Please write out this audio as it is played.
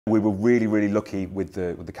We were really, really lucky with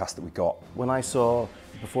the cast that we got. When I saw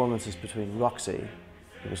the performances between Roxy,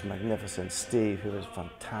 who was magnificent, Steve, who was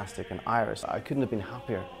fantastic, and Iris, I couldn't have been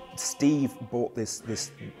happier. Steve brought this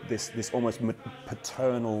almost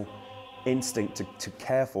paternal instinct to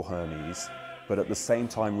care for Hermes, but at the same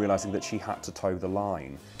time realising that she had to toe the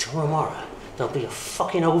line. Tomorrow, there'll be a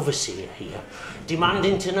fucking overseer here,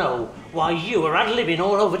 demanding to know why you are ad-libbing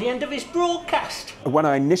all over the end of his broadcast. When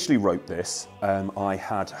I initially wrote this, I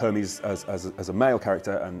had Hermes as a male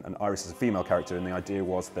character and Iris as a female character, and the idea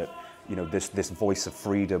was that, you know, this voice of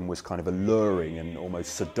freedom was kind of alluring and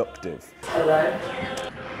almost seductive. Hello?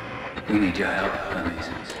 We need your help, Hermes.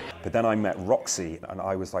 But then I met Roxy, and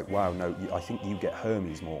I was like, wow, no, I think you get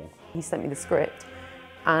Hermes more. He sent me the script,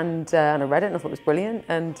 and I read it, and I thought it was brilliant,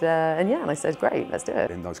 and yeah, and I said, great, let's do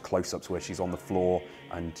it. In those close-ups where she's on the floor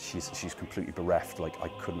and she's completely bereft, like, I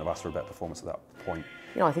couldn't have asked for a better performance at that point.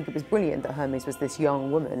 You know, I think it was brilliant that Hermes was this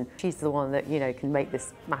young woman. She's the one that, you know, can make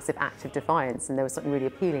this massive act of defiance, and there was something really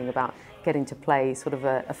appealing about getting to play sort of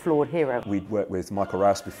a flawed hero. We'd worked with Michael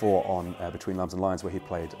Rouse before on Between Lambs and Lions, where he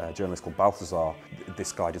played a journalist called Balthazar.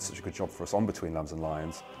 This guy did such a good job for us on Between Lambs and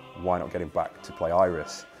Lions. Why not get him back to play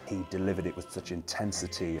Iris? He delivered it with such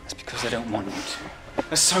intensity. It's because they don't want you to.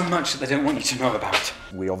 There's so much that they don't want you to know about.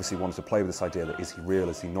 We obviously wanted to play with this idea that is he real,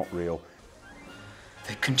 is he not real?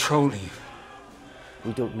 They control you.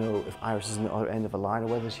 We don't know if Iris is on the other end of a line or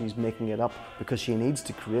whether she's making it up because she needs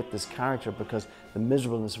to create this character because the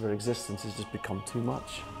miserableness of her existence has just become too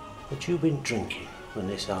much. But you've been drinking when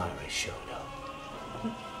this Iris showed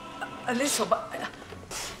up. A little, but...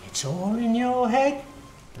 It's all in your head.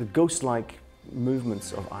 The ghost-like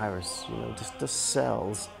movements of Iris, you know, just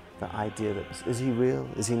sells the idea that is he real?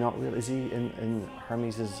 Is he not real? Is he in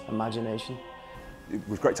Hermes' imagination? It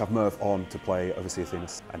was great to have Merv on to play Overseer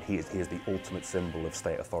Themis, and he is the ultimate symbol of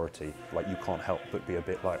state authority. Like, you can't help but be a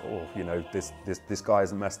bit like, oh, you know, this guy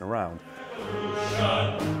isn't messing around.